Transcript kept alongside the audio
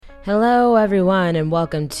Hello, everyone, and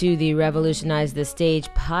welcome to the Revolutionize the Stage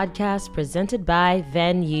podcast presented by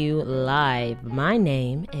Venue Live. My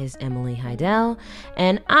name is Emily Heidel,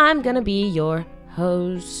 and I'm going to be your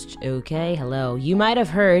host. Okay, hello. You might have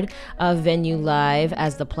heard of Venue Live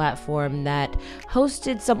as the platform that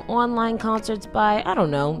hosted some online concerts by, I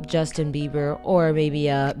don't know, Justin Bieber or maybe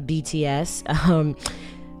BTS.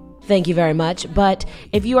 Thank you very much. But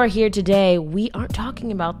if you are here today, we aren't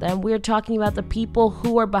talking about them. We're talking about the people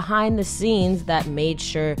who are behind the scenes that made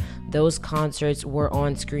sure those concerts were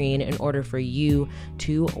on screen in order for you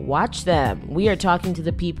to watch them. We are talking to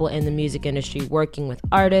the people in the music industry working with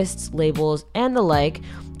artists, labels, and the like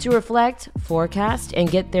to reflect, forecast,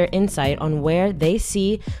 and get their insight on where they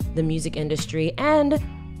see the music industry and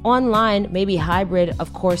online, maybe hybrid,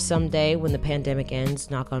 of course, someday when the pandemic ends,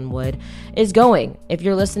 knock on wood, is going. If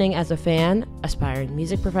you're listening as a fan, aspiring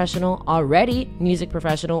music professional, already music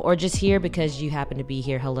professional, or just here because you happen to be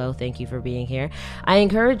here, hello, thank you for being here. I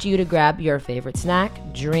encourage you to grab your favorite snack,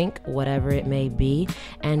 drink, whatever it may be,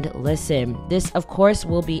 and listen. This, of course,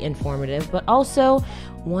 will be informative, but also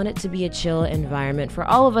want it to be a chill environment for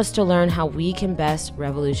all of us to learn how we can best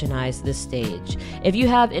revolutionize the stage. If you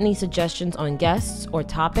have any suggestions on guests or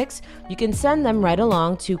topics, you can send them right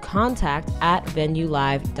along to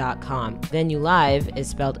contact@venuelive.com. Venue Live is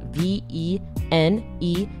spelled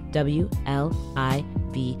VENEWLIVE,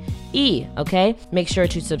 okay? Make sure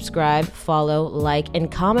to subscribe, follow, like,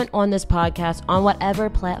 and comment on this podcast on whatever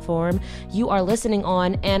platform you are listening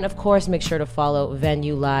on. And of course, make sure to follow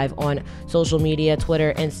Venue Live on social media,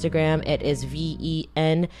 Twitter, Instagram. It is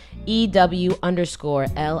VENEW_LIVE.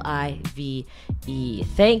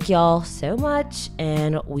 Thank y'all so much,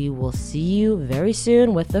 and we will see you very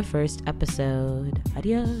soon with the first episode.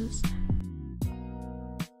 Adios.